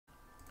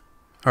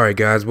Alright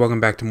guys, welcome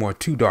back to more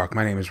Too Dark.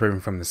 My name is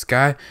Raven from the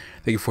Sky.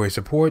 Thank you for your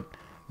support.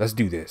 Let's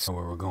do this.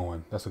 Where we're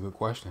going. That's a good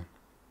question.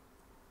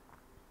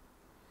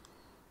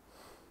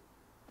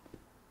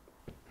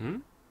 Hmm?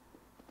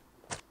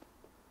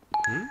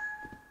 Hmm?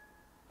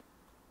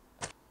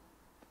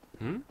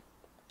 Hmm?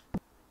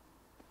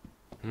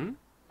 Hmm?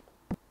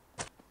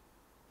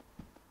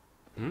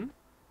 Hmm?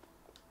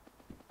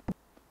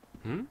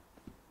 Hmm?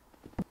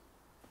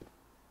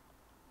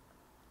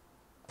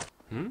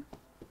 Hmm?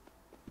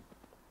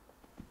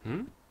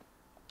 Hmm?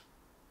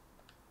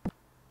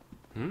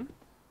 Hmm?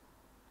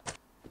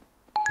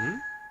 Hmm?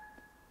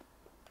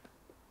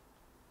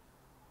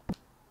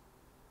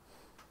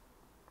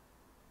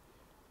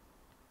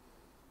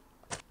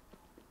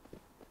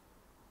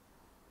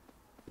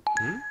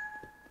 Hmm?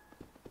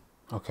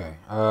 Okay,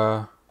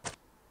 hmm?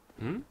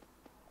 Hmm?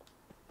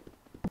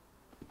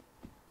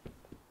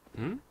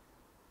 Hmm?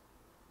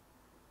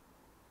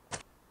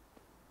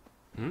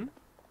 Hmm?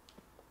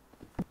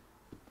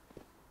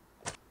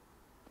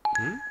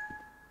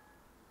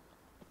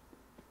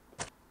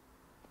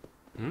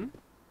 Hmm?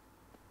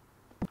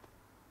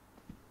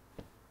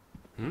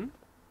 Hmm?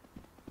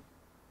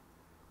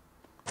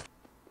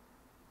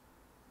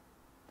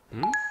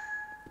 Hmm?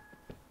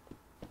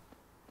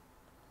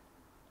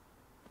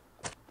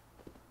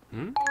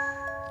 Hmm?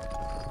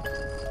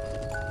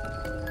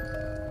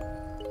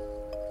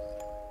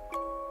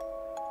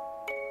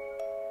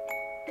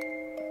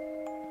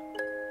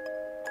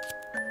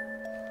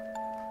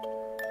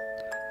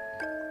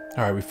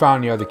 Alright, we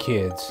found the other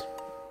kids.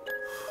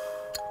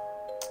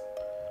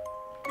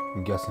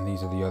 I'm guessing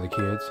these are the other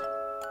kids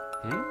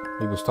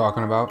he was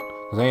talking about.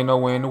 Because there ain't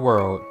nowhere in the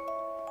world.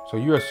 So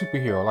you're a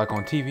superhero, like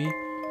on TV?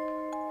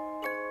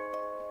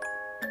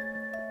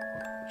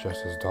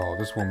 Just as dull.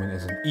 This woman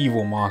is an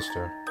evil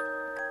monster.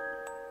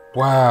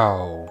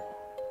 Wow.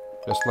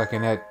 Just like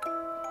in that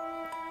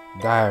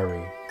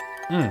diary.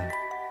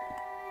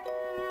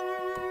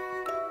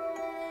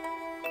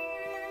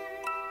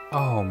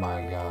 Oh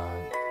my god.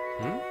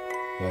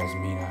 Yes,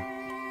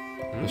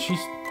 Mina. Is she...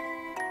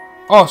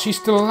 Oh, she's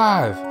still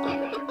alive.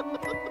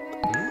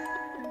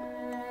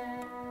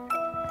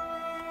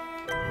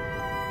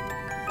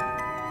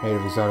 Made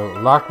of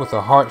exotic, locked with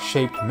a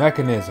heart-shaped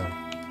mechanism.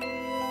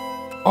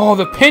 Oh,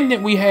 the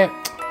pendant we had.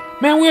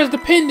 Man, where's the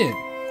pendant?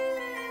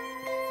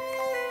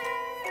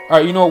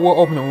 Alright, you know what? We'll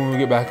open it when we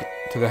get back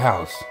to the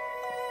house.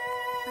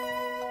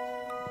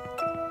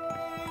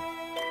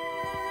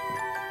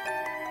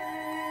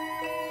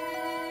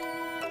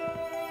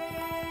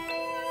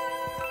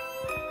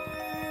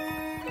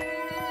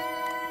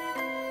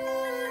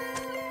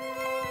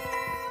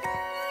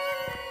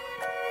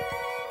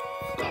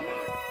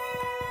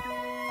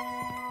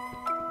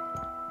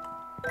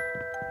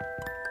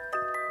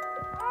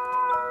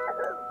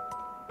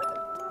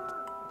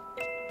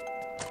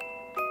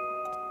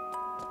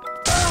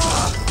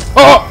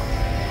 Oh!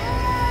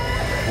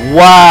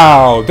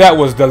 Wow, that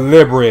was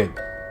deliberate.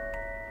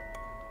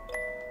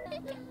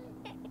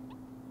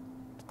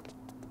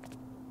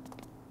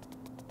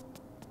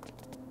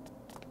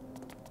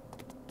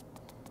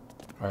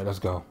 Alright, let's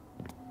go.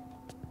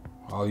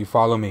 Oh, you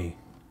follow me.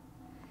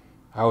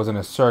 I was in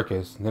a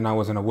circus, then I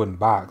was in a wooden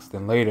box,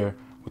 then later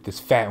with this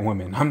fat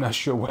woman. I'm not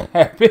sure what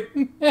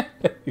happened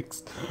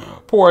next.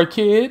 Poor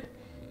kid.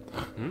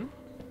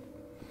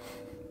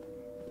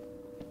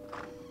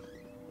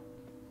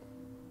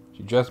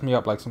 She dressed me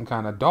up like some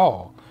kind of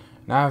doll.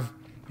 And I've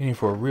been here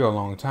for a real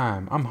long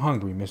time. I'm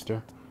hungry,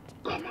 mister.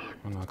 Oh,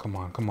 no, come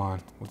on, come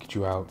on. We'll get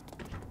you out.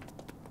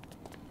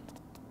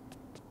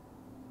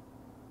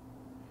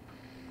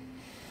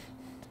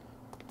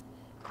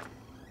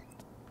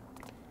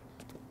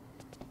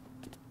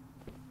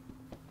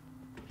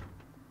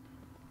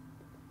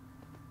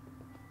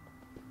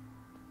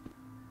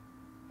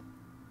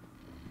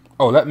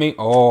 Oh, let me...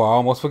 Oh, I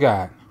almost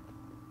forgot.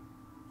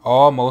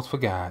 Almost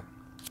forgot.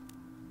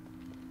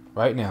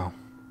 Right now.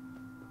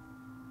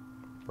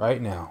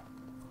 Right now.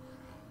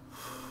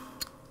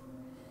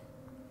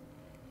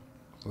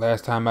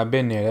 Last time I've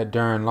been there, that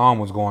darn alarm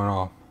was going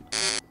off.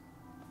 That's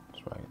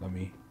right, let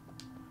me...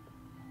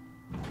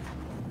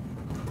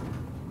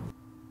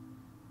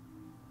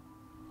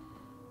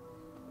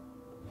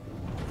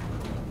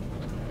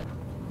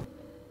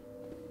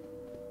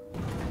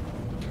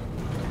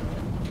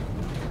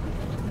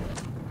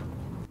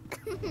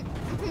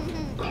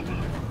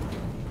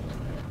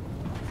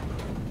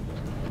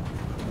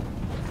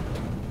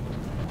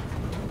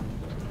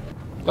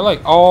 They're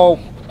like all...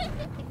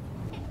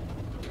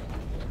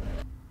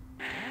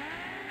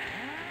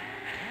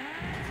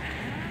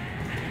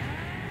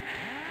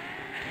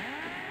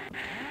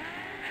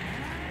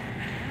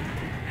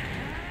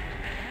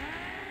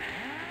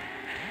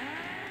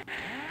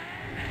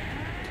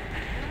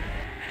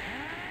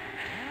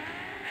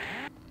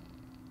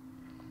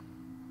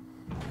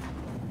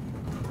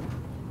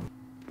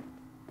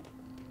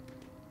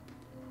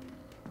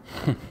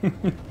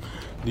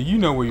 Do you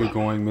know where you're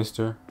going,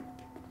 mister?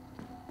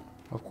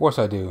 Of course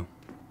I do.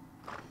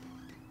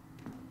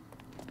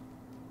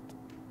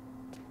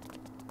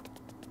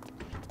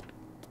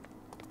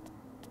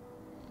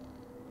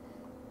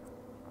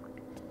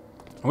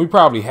 And we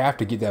probably have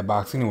to get that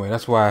box anyway.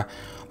 That's why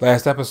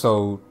last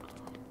episode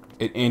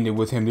it ended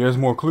with him. There's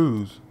more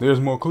clues. There's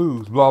more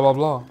clues. Blah, blah,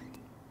 blah.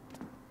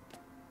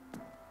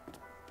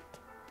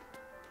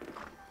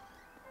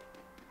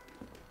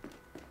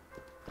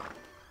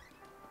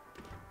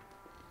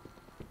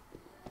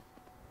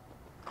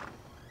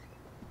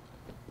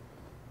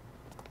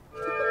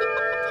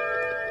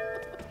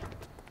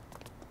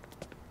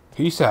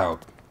 Peace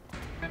out.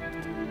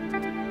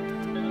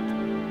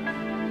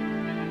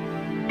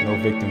 No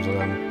victims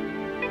allowed.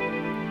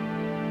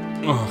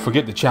 Oh,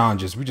 forget the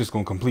challenges. We're just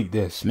gonna complete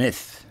this.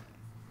 Smith,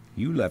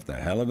 you left a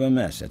hell of a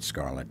mess at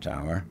Scarlet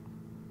Tower.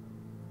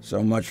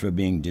 So much for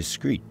being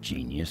discreet,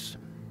 genius.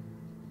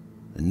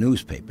 The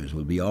newspapers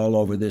will be all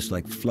over this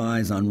like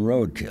flies on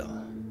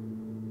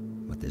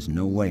roadkill. But there's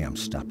no way I'm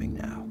stopping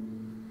now.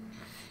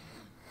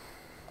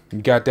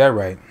 You got that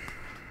right.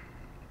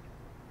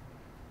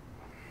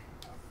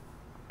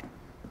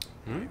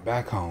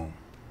 Back home.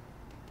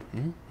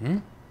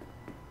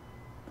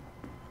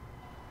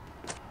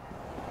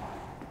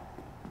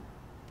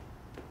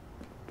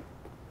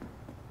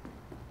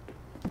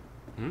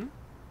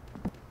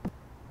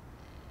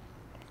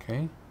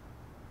 Okay.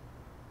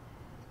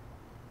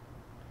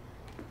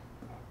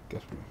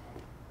 Guess we.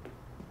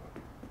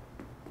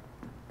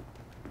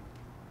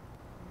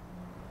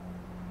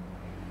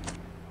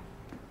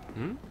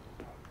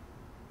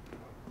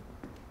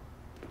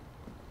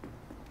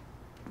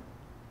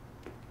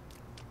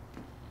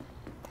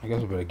 I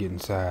guess we better get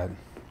inside.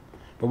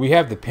 But we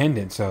have the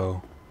pendant,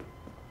 so.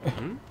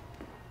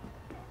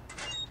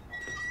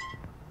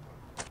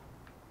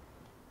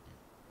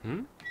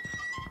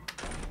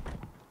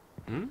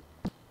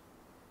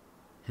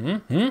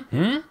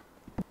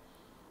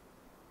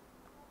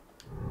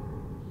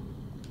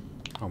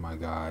 Oh my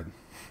God.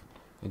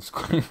 It's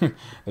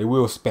they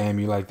will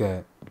spam you like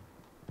that.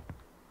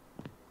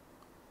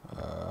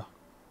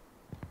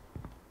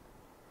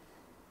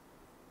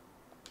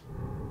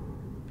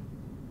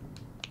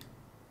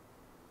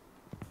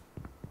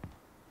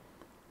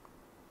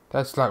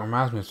 That's like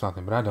reminds me of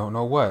something, but I don't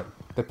know what.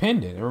 The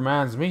pendant. It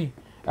reminds me.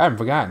 I haven't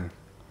forgotten.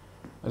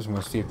 I just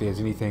want to see if there's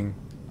anything.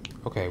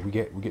 Okay, we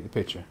get the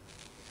picture.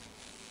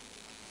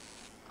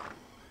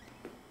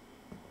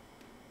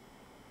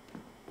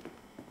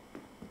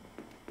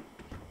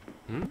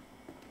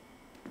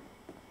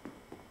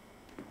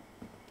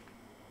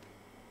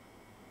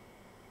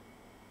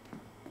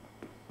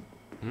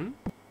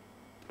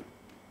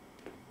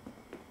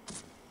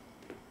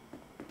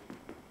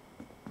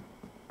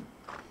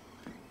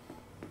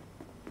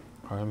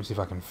 All right, let me see if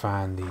I can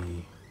find the.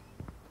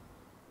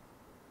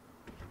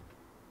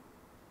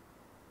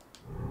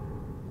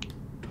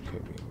 Okay,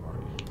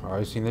 we've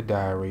already seen the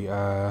diary.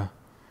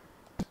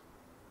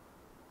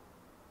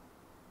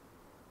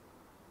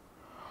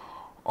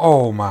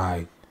 Oh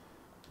my.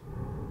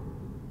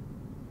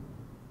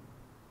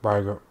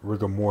 By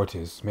rigor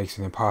mortis makes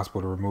it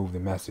impossible to remove the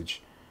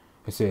message.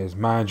 It says,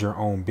 "Mind your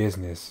own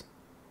business."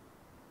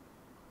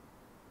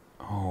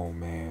 Oh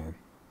man.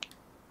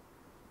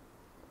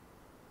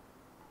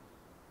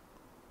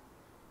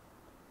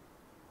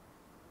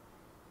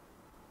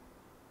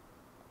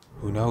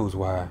 Who knows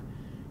why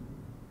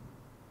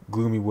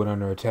Gloomywood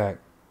under attack?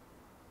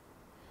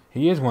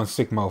 He is one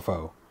sick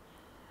mofo.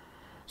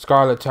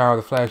 Scarlet Tower,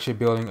 the flagship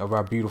building of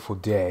our beautiful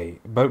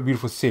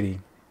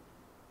city,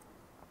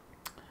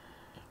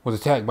 was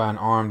attacked by an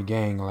armed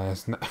gang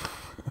last night.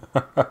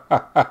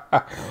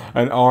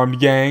 An armed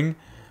gang?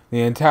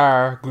 The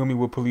entire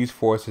Gloomywood police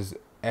force is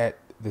at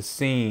the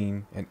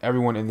scene, and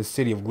everyone in the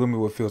city of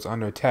Gloomywood feels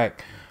under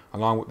attack,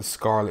 along with the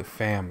Scarlet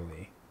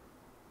family.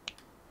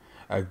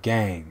 A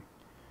gang.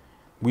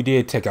 We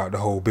did take out the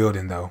whole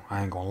building, though.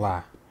 I ain't gonna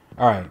lie.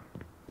 Alright.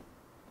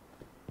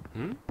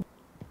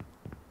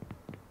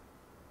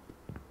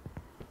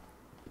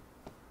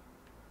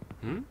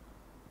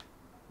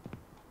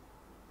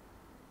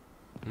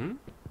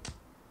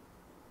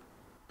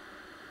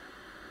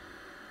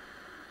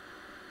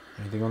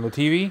 Anything on the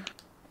TV?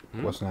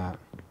 What's not?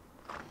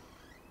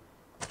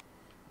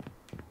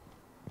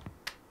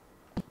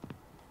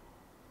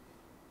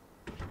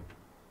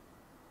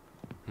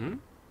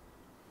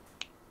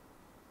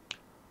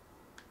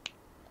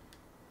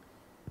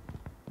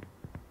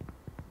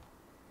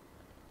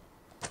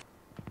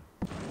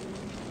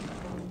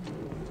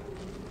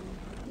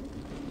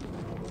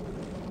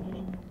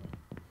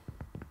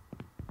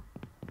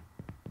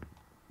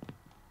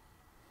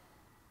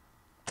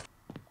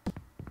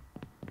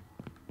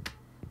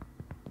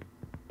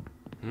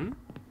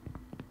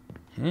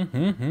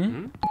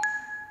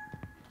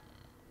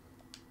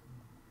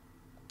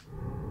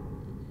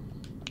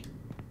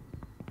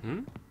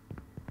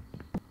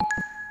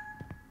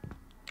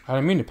 I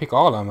didn't mean to pick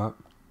all of them up.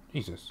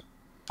 Jesus.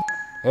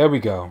 There we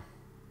go.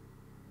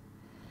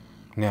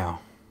 Now.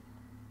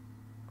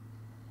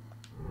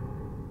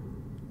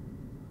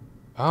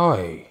 Oh,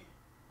 hey.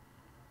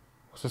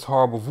 What's this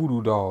horrible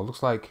voodoo doll?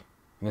 Looks like...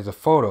 And there's a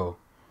photo.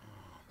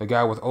 The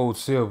guy with old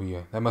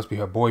Sylvia. That must be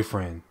her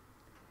boyfriend.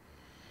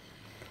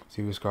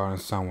 See what's going on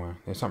somewhere.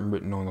 There's something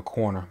written on the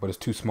corner, but it's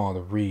too small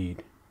to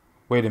read.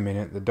 Wait a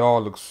minute. The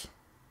doll looks...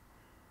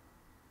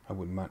 I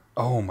wouldn't mind...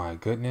 Oh my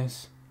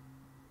goodness.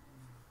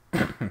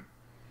 Wouldn't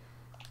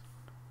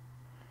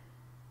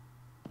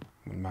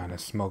mind a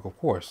smoke, of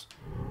course.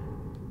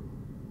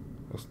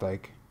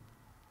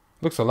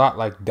 Looks a lot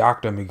like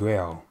Dr.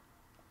 Miguel.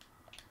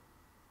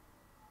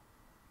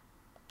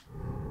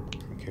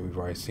 Okay, we've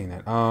already seen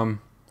that.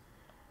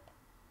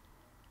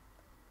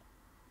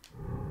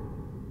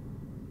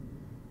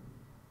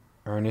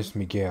 Ernest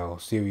Miguel,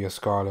 Sylvia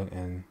Scarlett,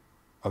 and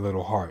a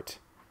little heart.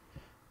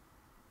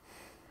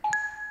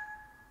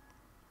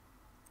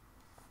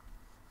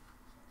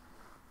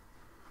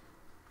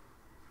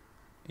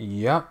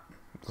 Yep.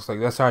 Looks like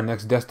that's our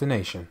next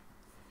destination.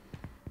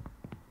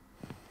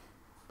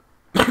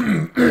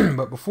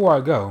 But before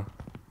I go,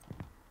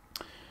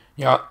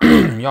 y'all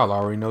y'all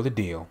already know the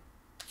deal.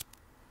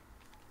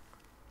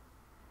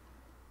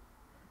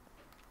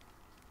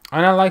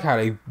 And I like how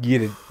they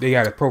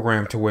got it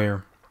programmed to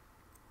where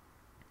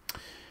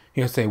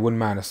he'll say wouldn't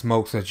mind a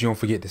smoke so that you don't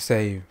forget to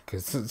save.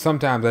 Because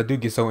sometimes I do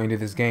get so into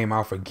this game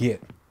I'll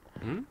forget.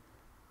 Hmm?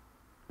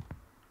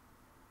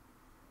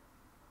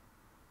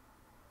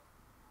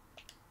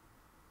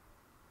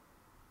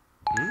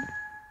 Hmm?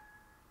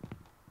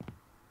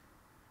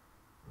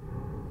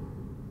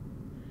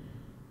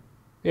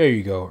 There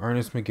you go.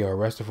 Ernest Miguel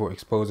arrested for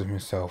exposing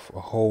himself.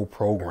 A whole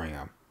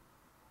program.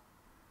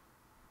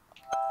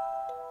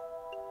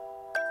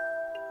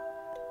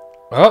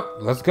 Oh,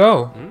 let's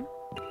go. Hmm?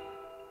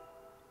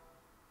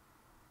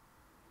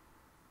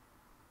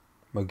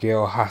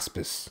 Miguel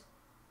Hospice.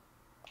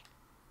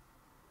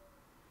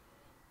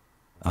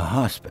 A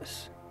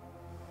hospice.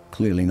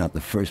 Clearly not the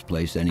first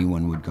place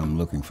anyone would come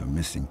looking for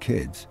missing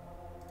kids.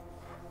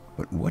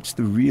 But what's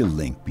the real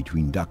link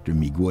between Dr.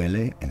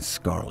 Miguele and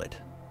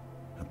Scarlett?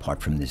 Apart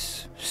from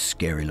this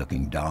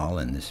scary-looking doll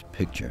and this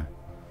picture.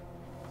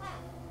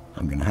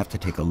 I'm gonna have to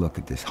take a look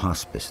at this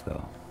hospice,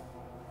 though.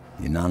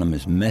 The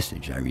anonymous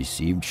message I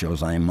received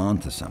shows I am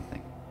onto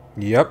something.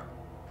 Yep.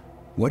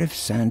 What if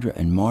Sandra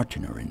and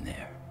Martin are in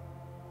there?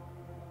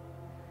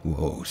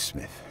 Whoa,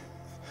 Smith.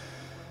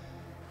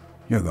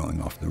 You're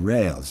going off the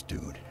rails,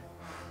 dude.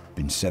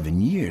 Been 7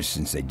 years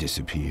since they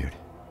disappeared.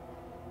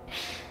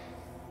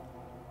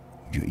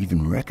 Would you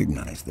even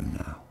recognize them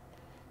now?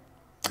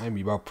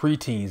 Maybe about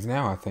preteens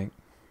now, I think.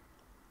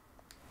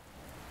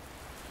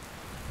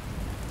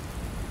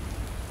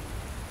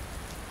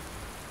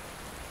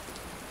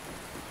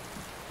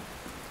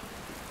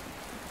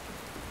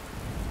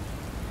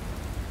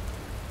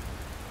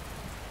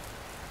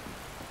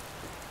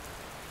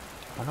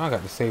 I know I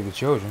got to save the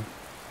children.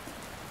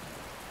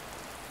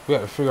 We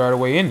got to figure out a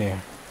way in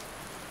there.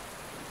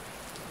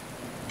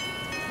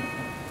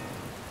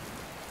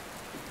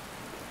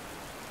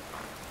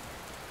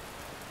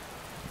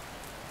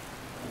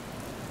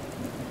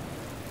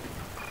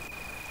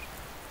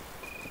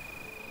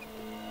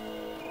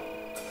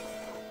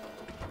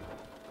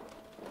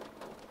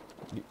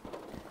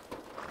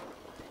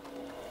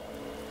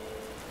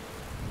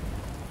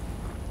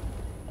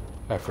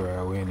 I figure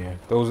out a way in there.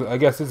 Those, I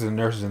guess, this is the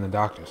nurses and the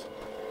doctors.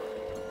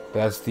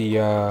 That's the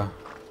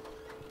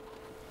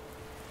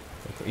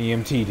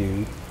EMT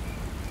dude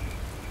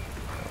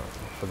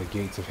for the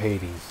gates of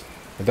Hades.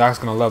 The doc's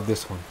gonna love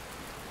this one.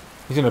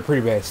 He's in a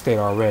pretty bad state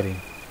already.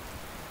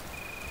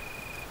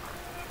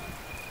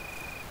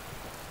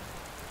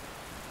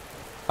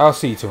 I'll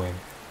see to him.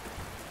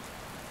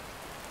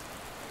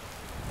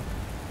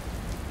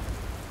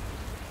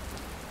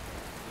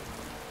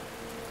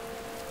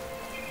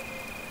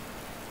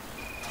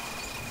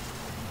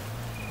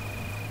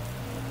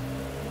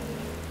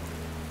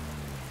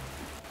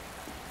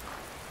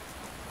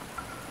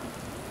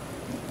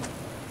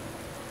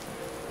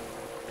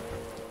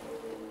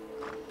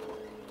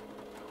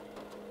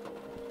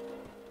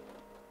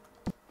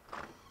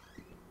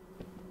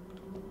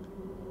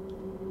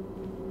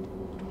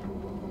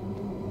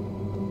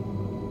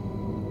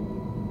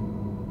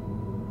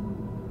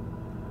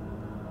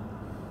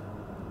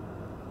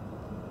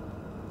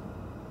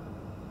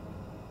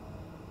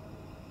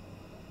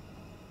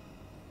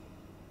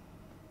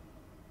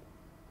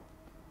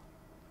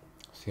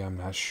 See, I'm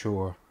not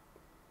sure.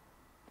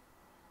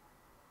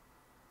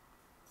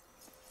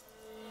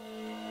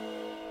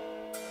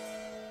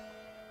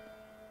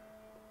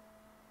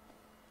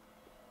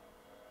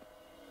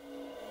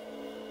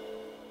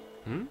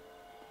 Hmm?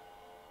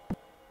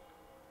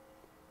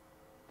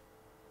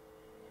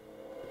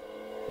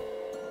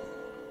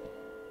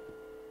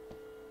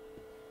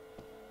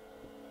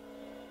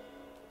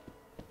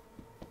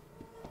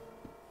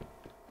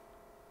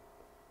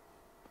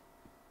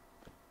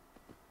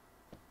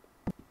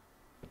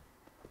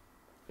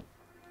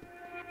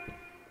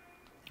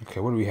 Okay,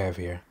 what do we have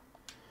here?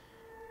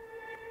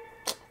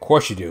 Of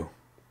course you do.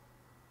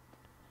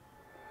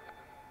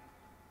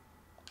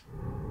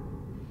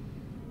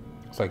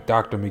 It's like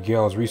Dr.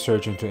 Miguel's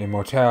research into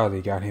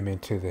immortality got him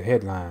into the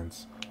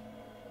headlines.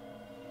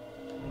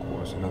 Of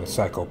course, another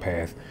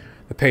psychopath.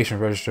 The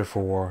patient registered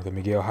for the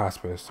Miguel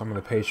Hospice. Some of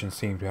the patients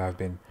seem to have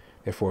been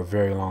there for a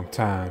very long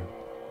time.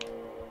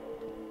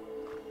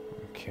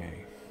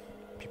 Okay.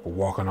 People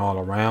walking all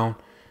around.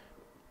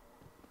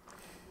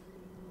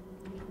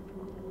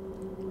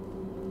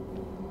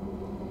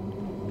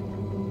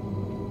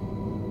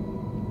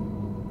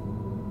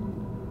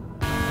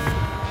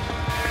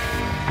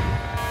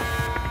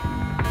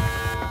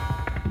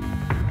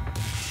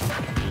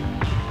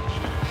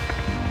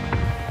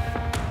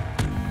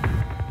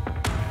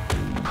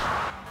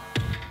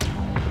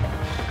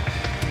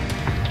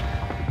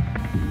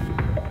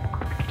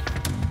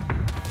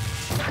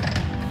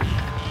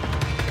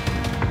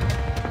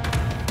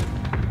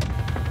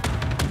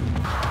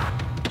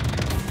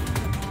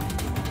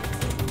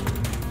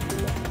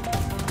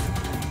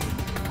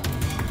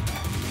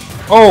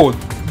 Oh,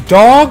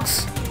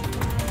 dogs?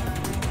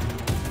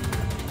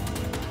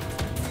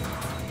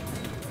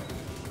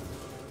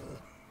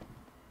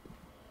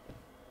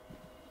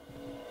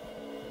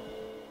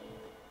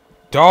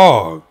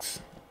 Dogs,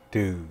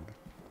 dude.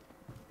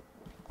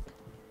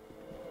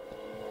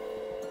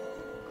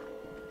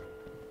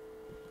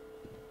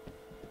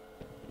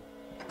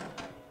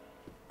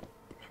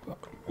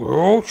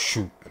 Oh,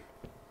 shoot.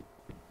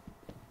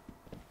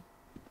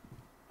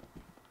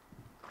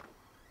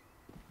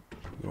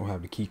 We don't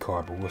have the key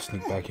card, but we'll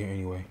sneak back here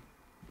anyway.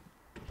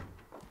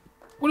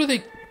 What are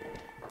they?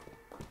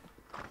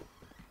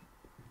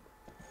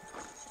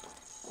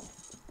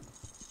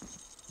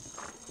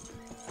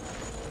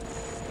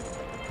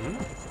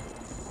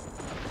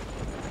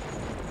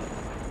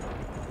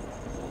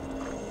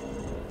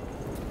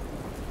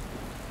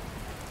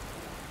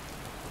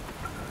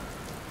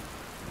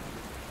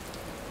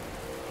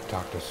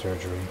 Doctor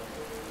surgery.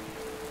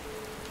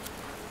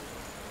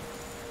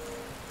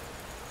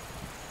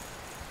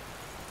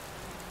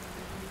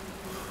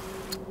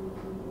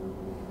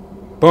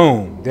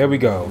 Boom. There we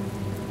go.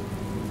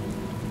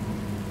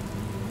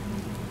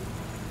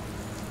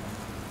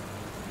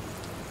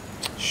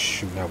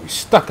 Shoot, now we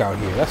stuck out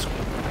here. That's...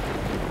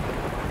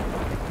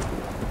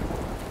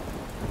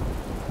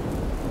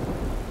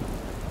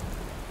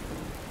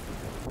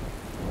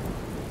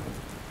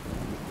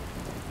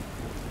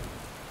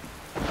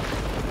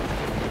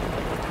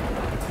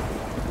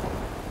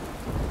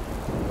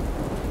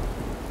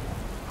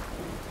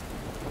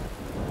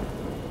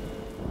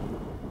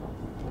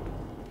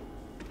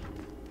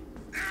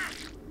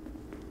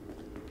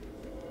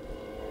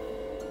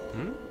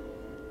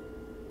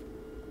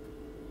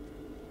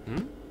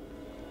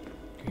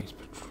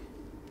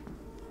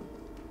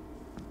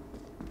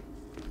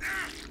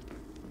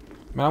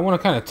 Man, I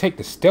want to kind of take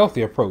the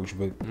stealthy approach,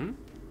 but...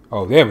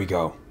 Oh, there we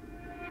go.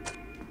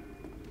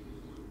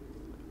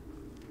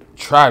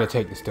 Try to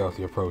take the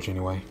stealthy approach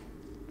anyway.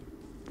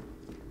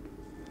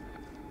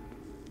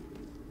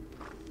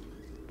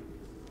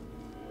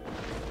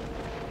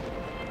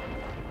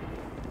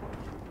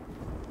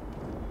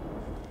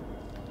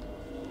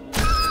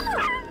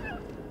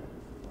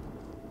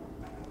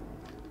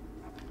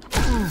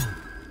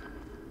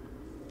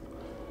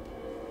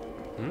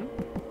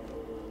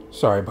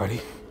 Sorry, buddy.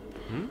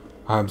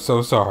 I'm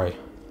so sorry.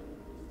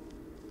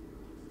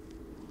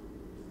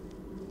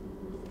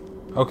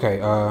 Okay,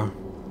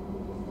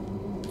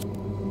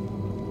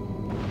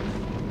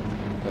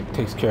 that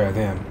takes care of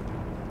them.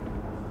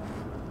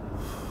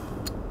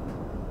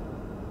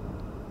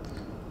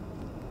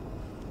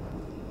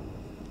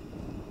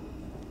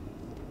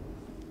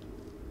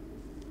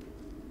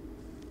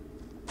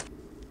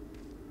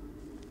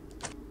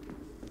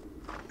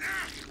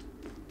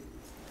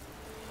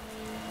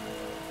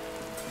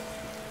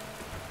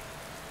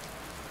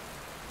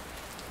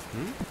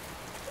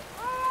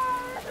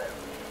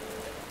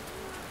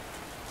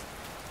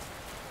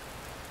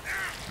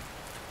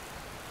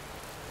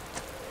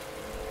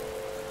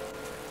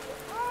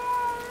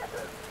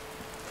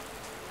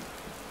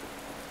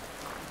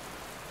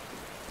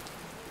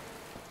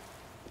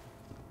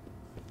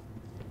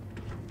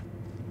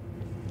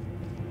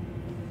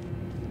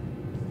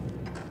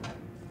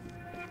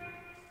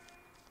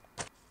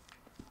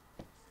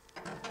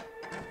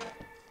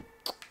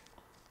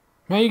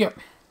 Man, you got...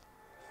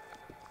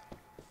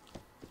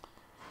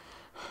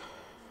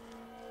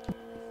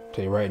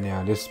 Tell you right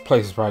now, this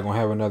place is probably gonna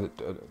have another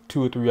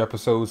 2 or 3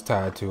 episodes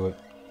tied to it.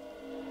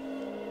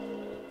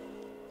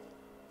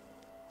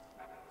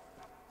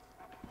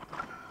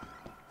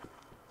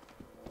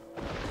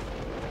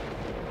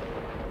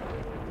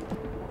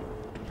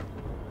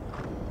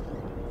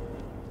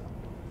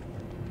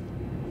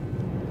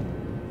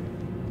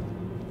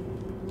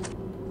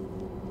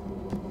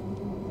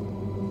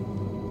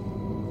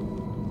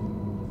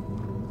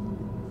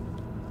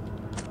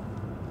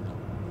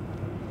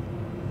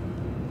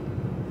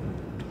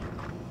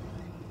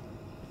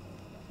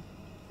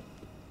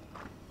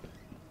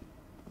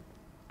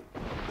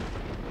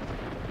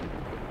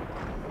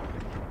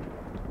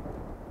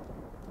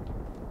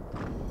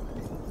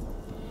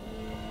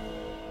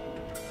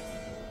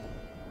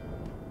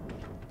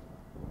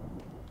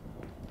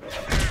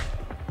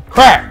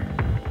 Crap!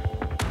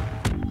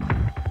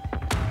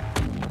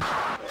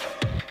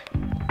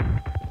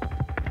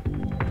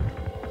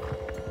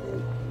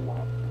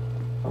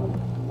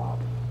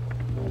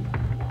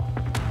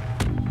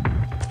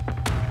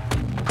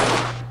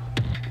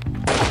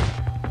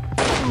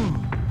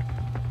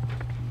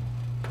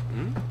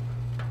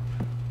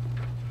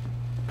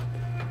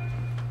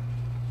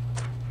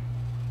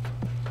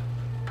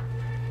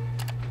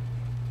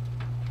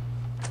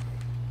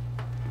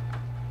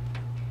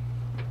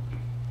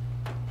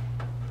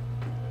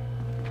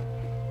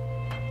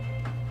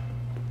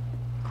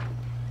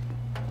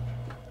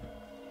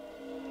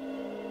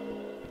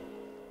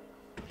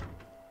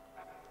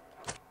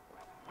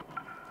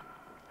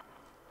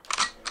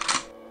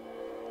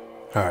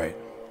 All right.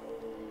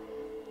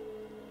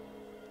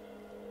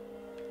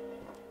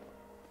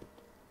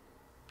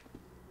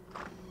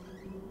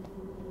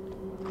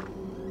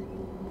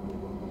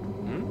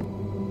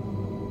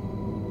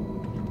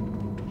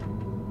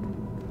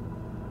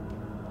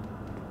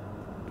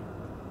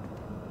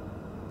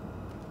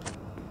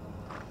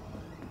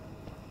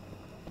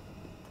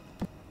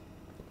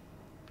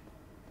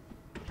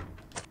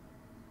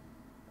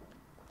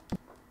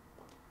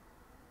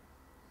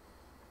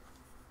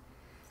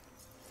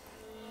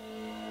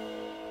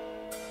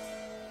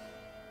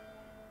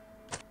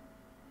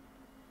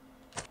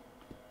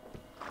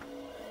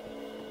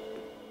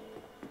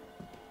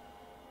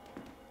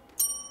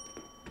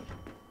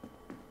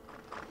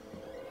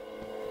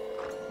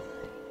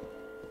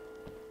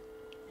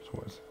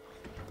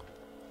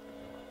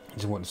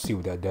 Just want to see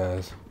what that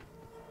does.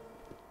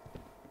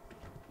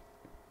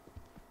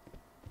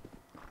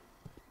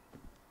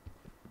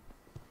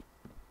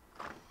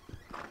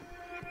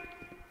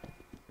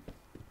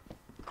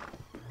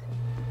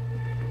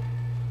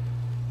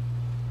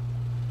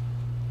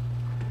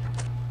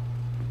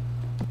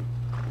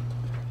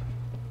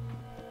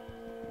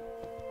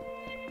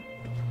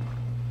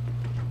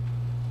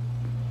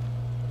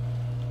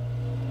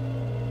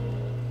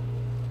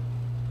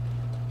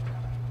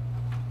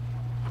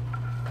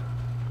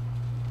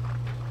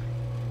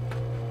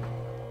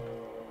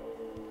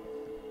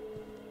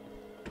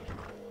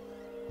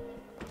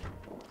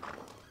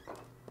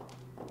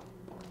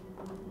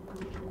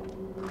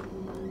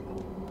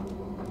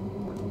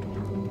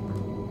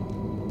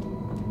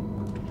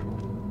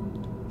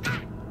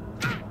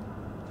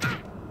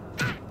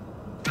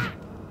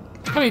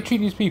 How do they treat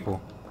these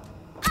people?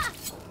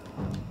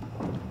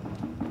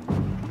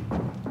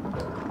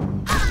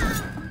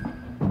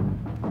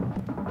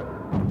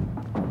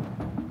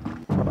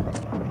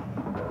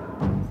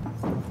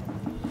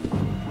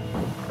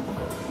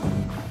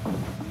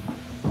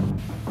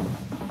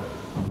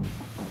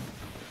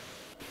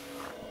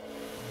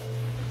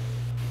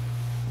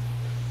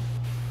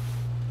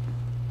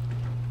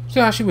 See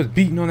how she was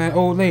beating on that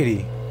old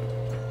lady?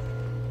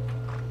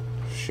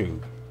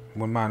 Shoot.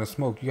 Wouldn't mind the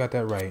smoke. You got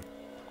that right.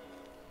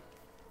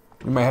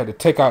 You might have to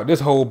take out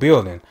this whole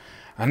building.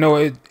 I know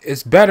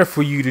it's better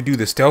for you to do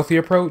the stealthy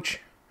approach.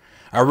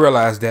 I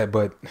realize that,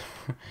 but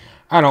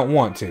I don't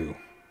want to.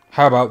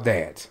 How about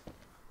that?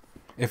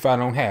 If I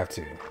don't have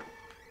to.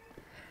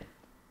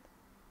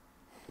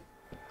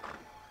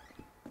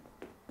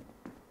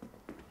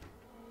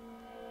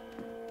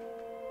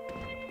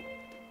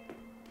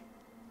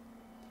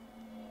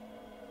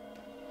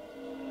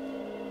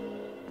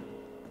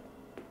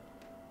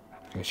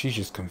 Yeah, she's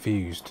just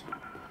confused.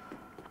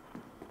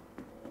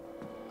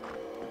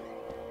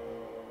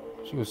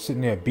 She was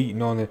sitting there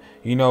beating on the...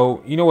 You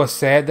know what's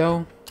sad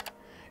though?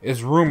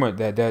 It's rumored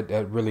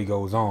that really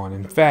goes on.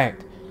 In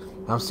fact,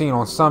 I've seen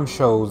on some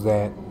shows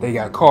that they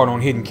got caught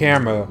on hidden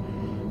camera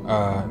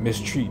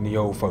mistreating the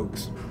old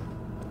folks.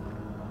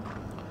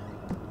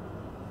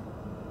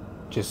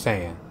 Just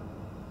saying.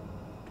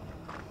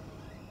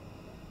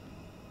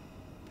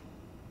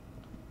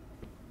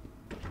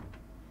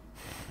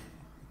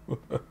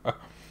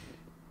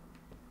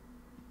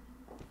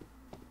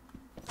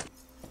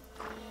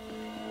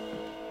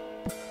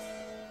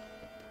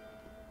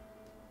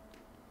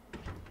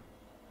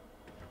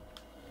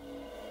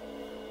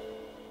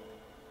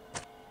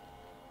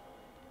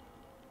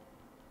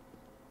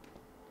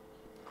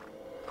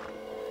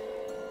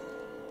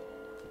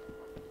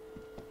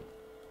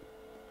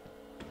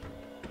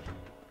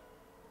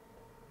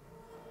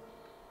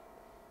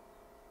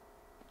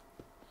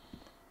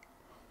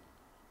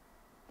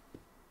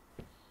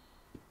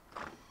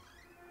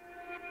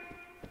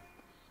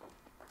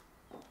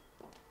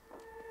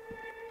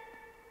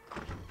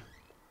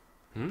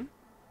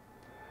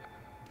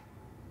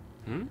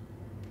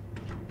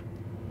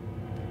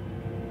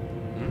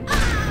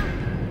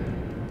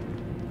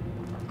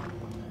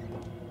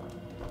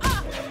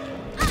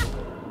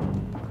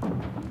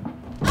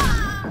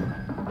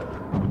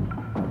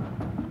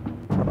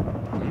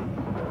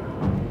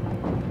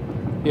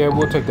 Yeah,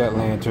 we'll take that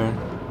lantern.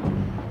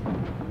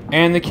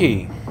 And the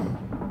key.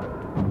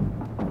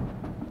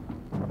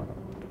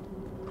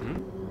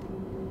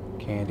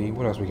 Candy.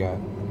 What else we got?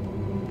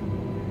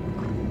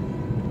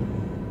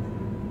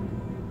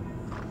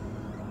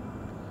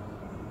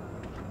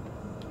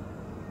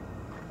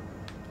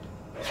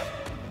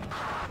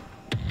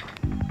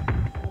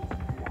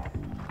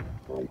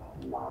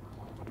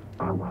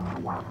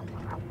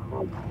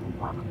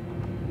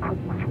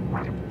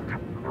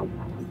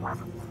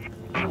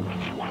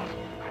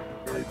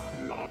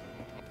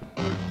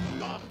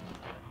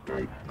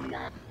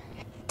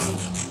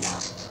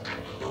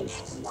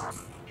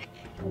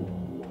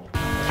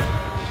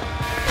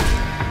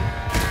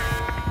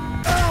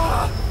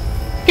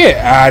 Get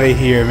out of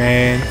here,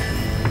 man.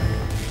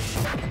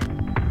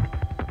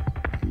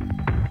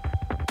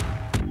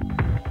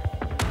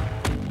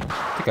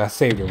 I think I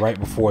saved it right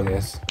before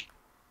this.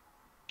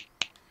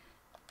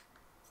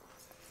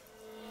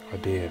 I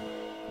did.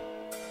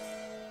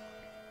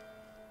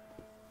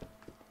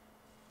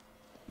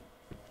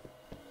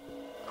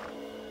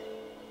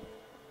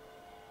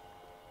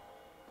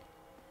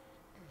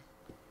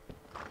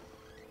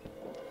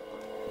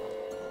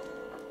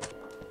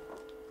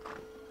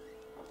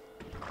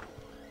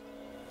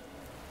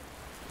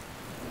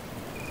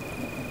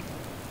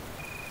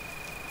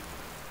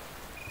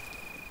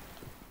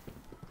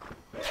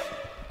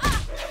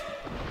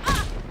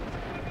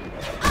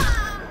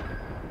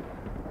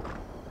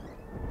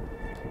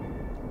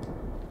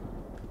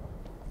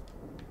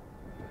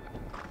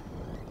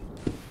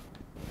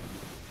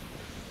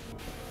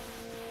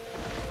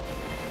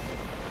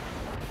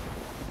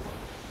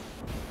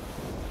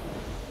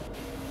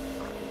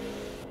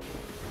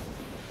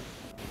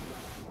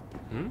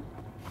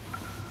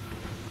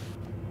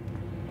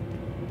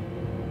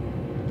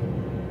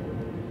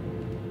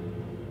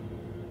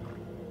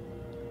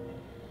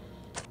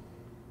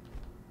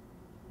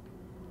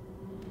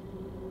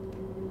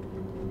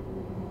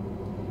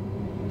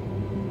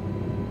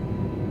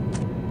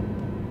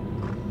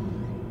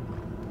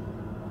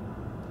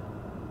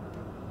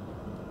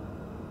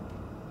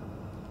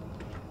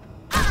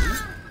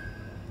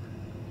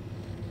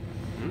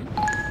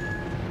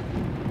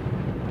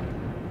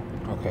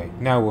 Okay,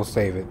 now we'll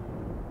save it.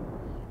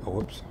 Oh,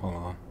 whoops, hold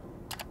on.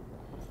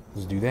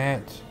 Let's do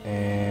that,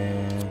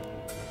 and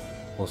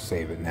we'll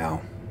save it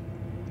now.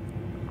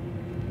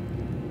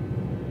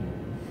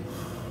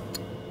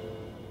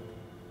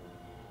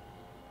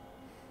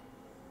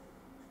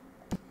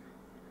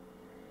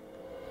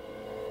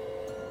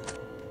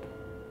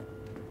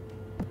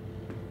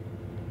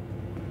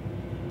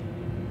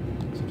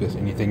 Is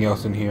there anything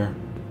else in here?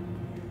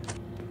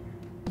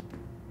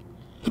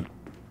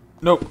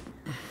 Nope.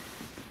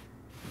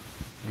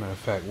 Matter of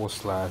fact, we'll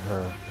slide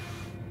her.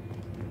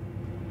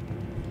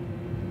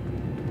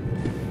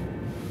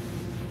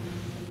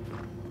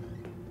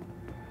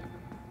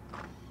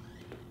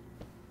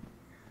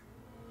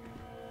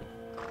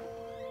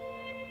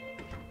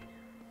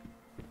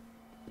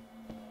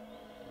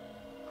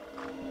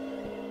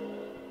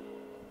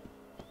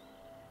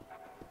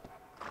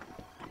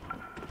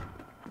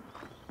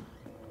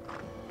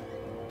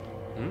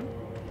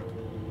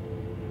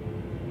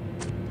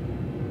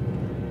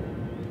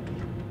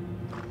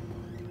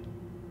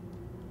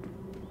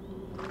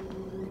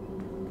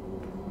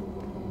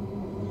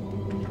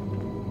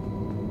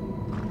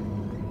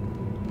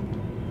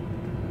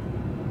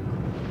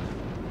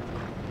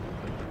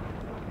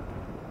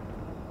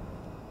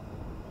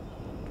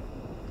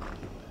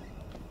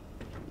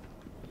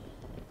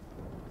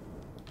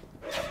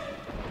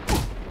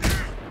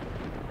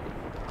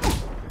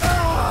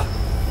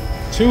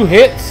 Two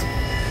hits?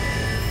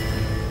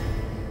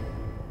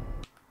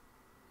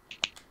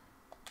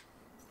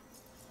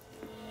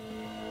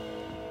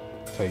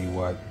 Tell you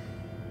what.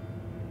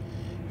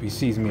 If he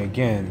sees me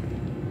again.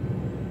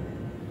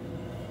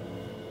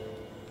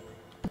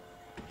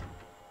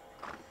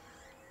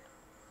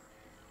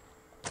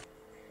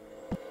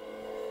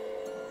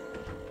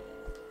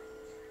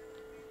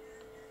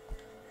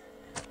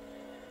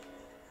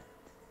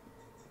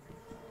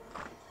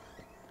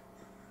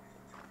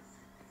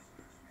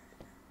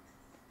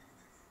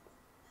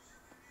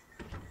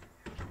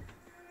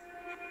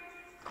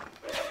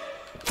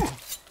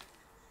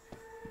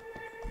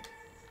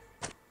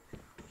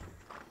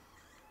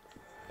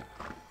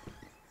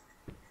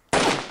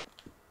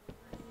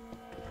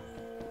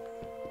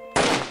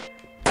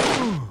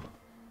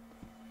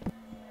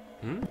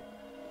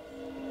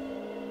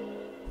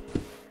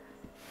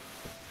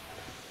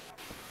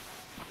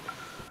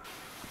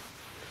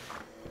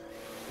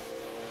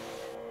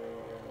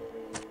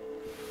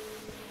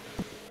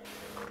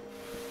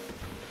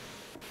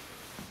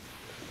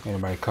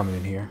 Anybody coming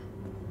in here?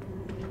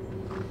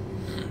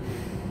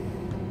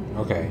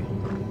 Okay.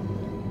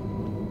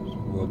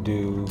 So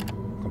we'll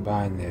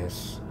combine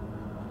this.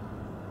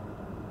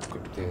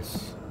 Equip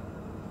this.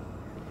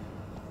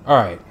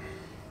 Alright.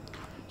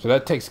 So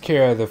that takes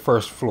care of the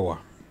first floor.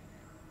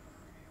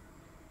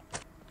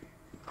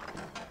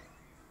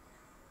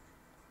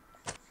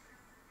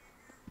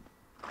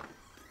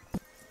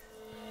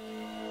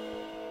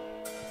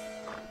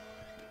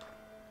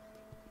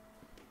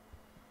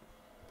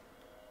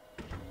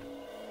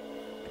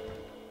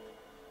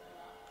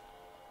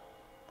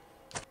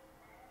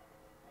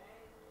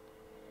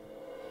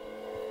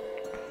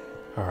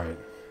 Alright,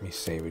 let me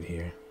save it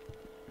here.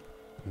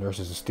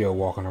 Nurses are still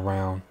walking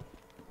around.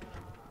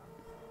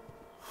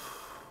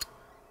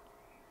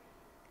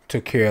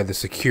 Took care of the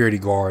security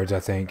guards,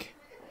 I think.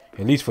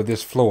 At least for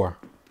this floor.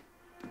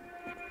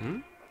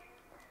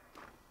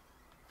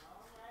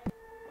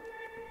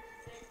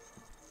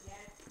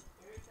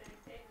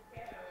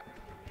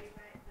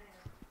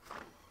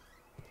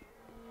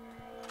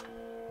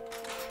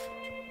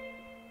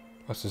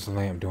 What's this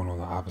lamp doing on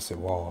the opposite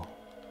wall?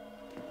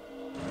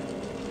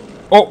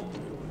 Oh!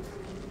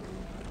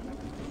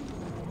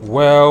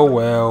 Well,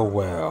 well,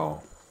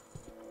 well.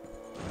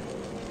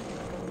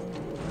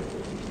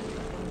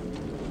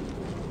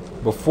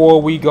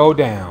 Before we go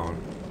down.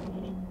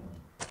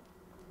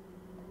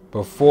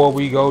 Before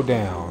we go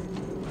down.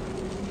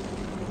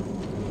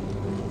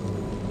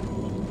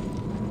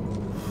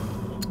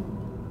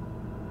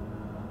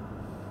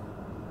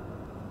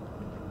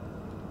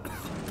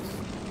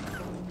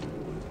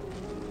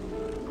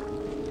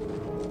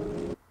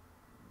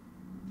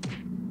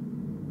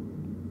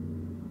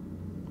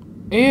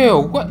 Ew,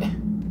 what?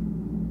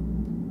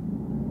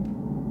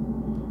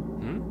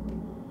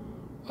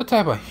 What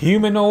type of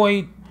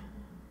humanoid?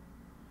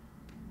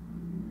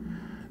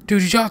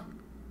 Dude, y'all...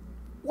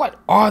 What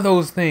are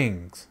those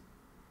things?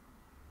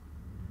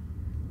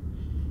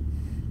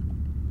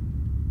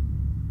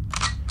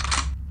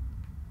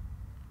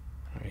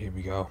 Alright, here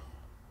we go.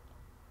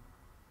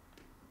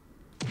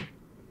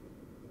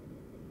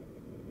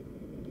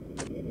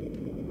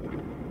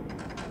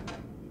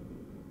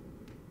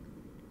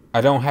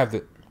 I don't have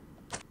the...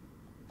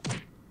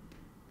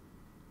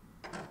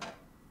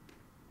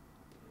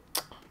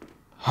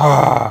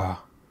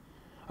 Ah,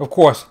 of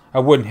course, I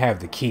wouldn't have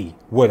the key,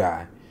 would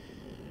I?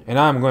 And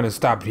I'm going to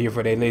stop it here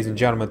for today, ladies and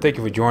gentlemen. Thank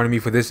you for joining me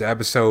for this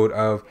episode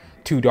of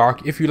Too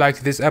Dark. If you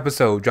liked this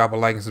episode, drop a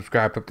like and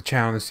subscribe to help the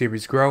channel and the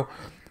series grow.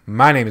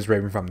 My name is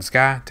Raven from the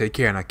Sky. Take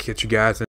care, and I'll catch you guys